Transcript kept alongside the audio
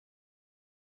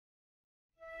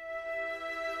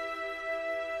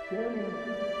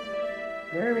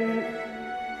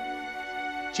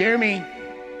Jeremy!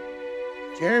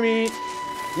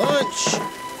 Lunch!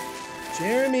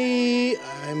 Jeremy,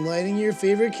 I'm lighting your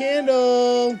favorite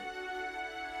candle.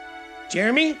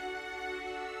 Jeremy?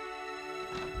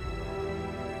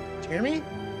 Jeremy?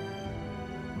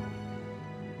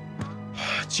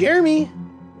 Jeremy?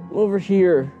 I'm over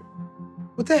here.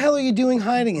 What the hell are you doing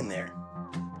hiding in there?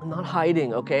 I'm not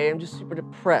hiding, okay? I'm just super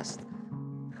depressed.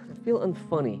 I feel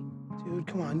unfunny. Dude,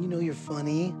 come on, you know you're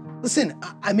funny. Listen,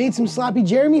 I made some sloppy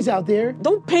Jeremys out there.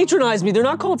 Don't patronize me. They're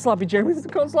not called sloppy Jeremys.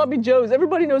 They're called sloppy Joes.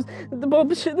 Everybody knows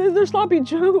they're sloppy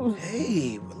Joes.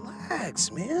 Hey,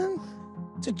 relax, man.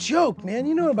 It's a joke, man.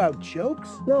 You know about jokes?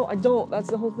 No, I don't. That's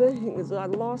the whole thing. Is I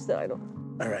lost it. I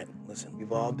don't. All right, listen,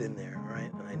 we've all been there, all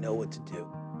right? And I know what to do.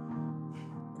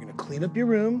 We're gonna clean up your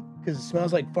room, because it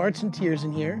smells like farts and tears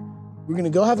in here. We're gonna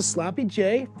go have a sloppy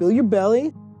J, fill your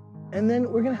belly, and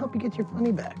then we're gonna help you get your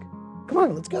funny back. Come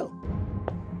on, let's go.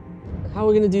 How are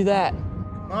we gonna do that?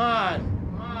 Come on.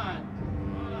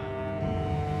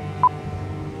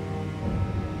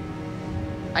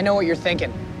 I know what you're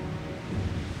thinking.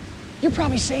 You're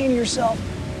probably saying to yourself,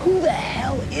 who the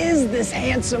hell is this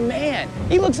handsome man?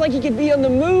 He looks like he could be on the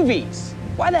movies.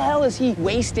 Why the hell is he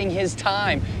wasting his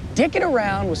time dicking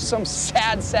around with some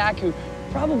sad sack who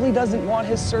probably doesn't want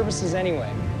his services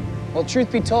anyway? Well,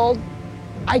 truth be told,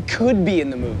 I could be in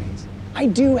the movies. I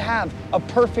do have a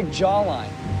perfect jawline,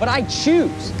 but I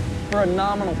choose for a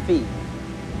nominal fee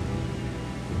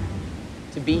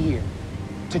to be here,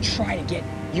 to try to get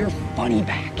your funny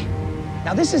back.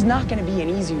 Now, this is not gonna be an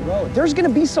easy road. There's gonna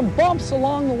be some bumps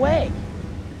along the way.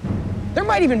 There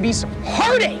might even be some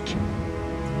heartache.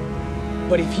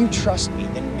 But if you trust me,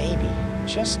 then maybe,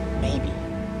 just maybe,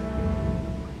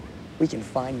 we can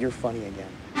find your funny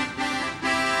again.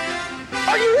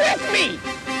 Are you with me?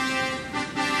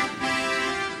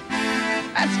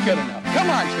 That's good enough. Come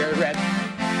on, Cherry Red.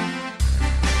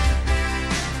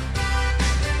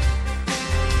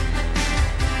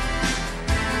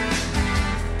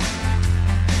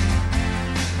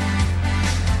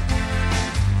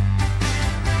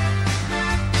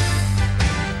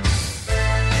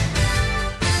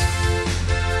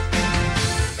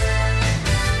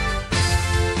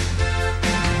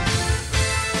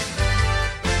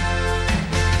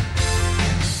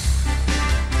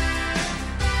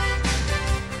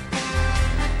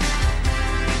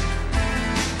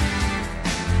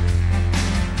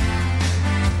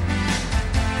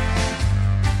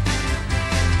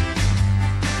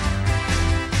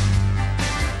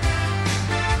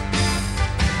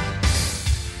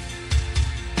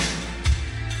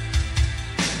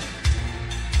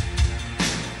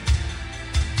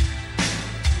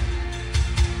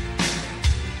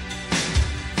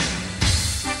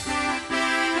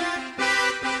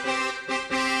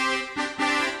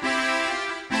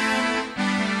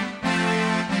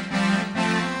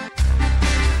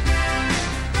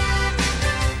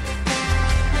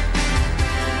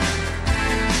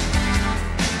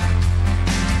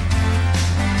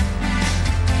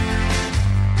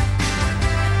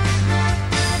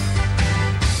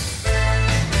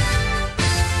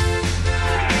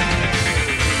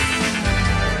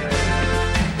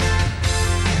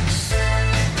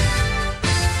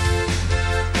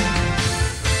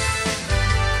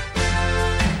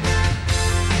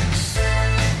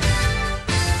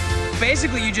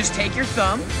 Basically, you just take your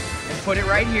thumb and put it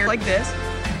right here like this,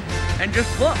 and just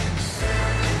look.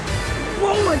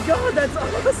 Oh my God, that's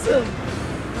awesome!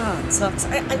 Ah, Tux,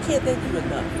 I can't thank you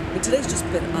enough. I mean, today's just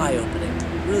been eye-opening.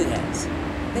 It really has.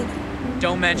 Thank you.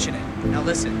 Don't mention it. Now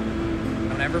listen,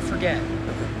 don't ever forget.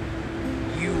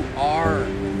 You are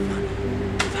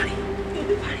funny.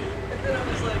 And then I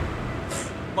was like,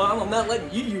 Mom, I'm not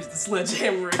letting you use the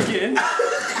sledgehammer again.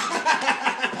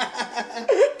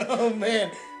 Oh,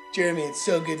 man. Jeremy, it's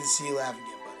so good to see you laugh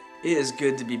again, buddy. It is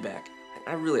good to be back.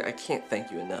 I can't thank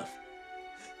you enough.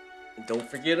 And don't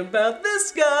forget about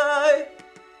this guy.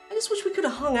 I just wish we could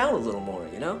have hung out a little more,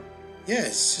 you know? Yeah,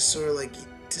 it's just sort of like he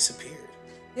disappeared.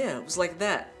 Yeah, it was like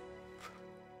that.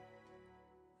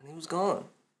 And he was gone.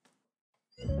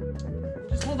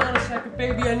 Just hold on a second,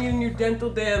 baby. I need a new dental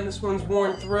dam. This one's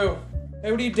worn through.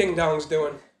 Hey, what are you ding-dongs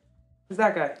doing? Who's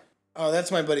that guy? Oh, that's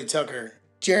my buddy Tucker.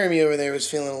 Jeremy over there was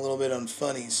feeling a little bit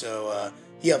unfunny, so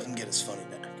he helped him get his funny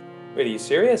back. Wait, are you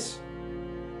serious?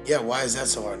 Yeah, why is that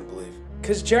so hard to believe?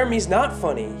 Because Jeremy's not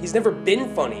funny. He's never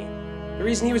been funny. The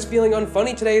reason he was feeling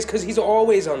unfunny today is because he's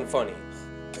always unfunny.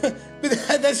 But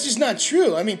that's just not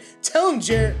true. I mean, tell him,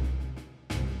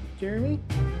 Jeremy?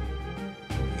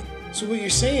 So what you're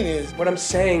saying is... What I'm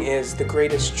saying is the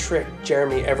greatest trick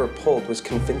Jeremy ever pulled was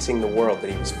convincing the world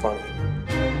that he was funny.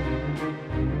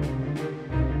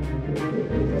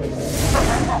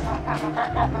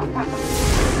 You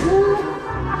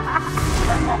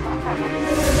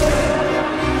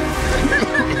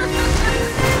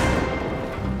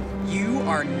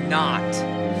are not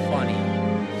funny.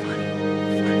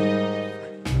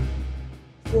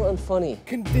 You're unfunny.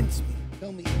 Convince me.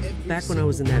 Tell me every Back when I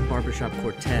was in that barbershop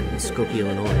quartet in Skokie,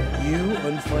 Illinois. You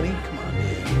unfunny? Come on,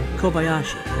 man.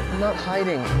 Kobayashi. I'm not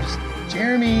hiding.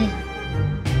 Jeremy.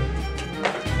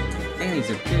 Danny's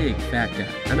a big fat guy.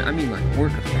 I mean like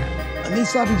work a fat. I mean,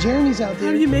 Sloppy Jeremy's out there.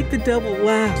 How do you make the devil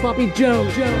laugh? Sloppy Joe.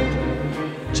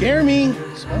 Jeremy.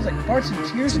 Smells like farts and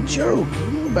tears and joke.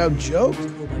 You know about jokes?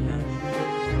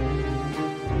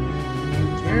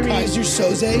 Jeremy. Kaiser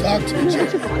Soze. Talk to me,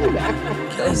 Jeremy.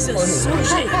 Kaiser Soze.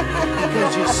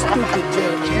 Because you're stupid,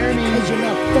 Jeremy. Because you're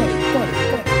not funny.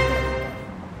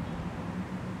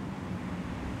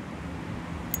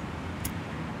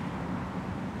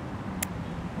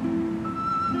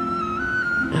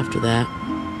 After that,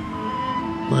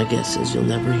 my guess is you'll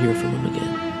never hear from him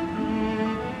again.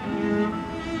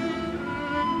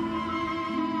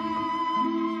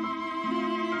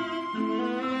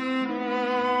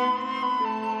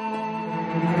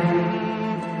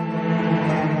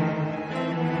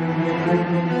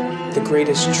 The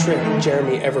greatest trick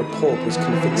Jeremy ever pulled was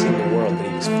convincing the world that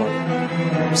he was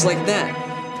funny. It was like that.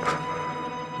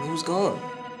 And he was gone.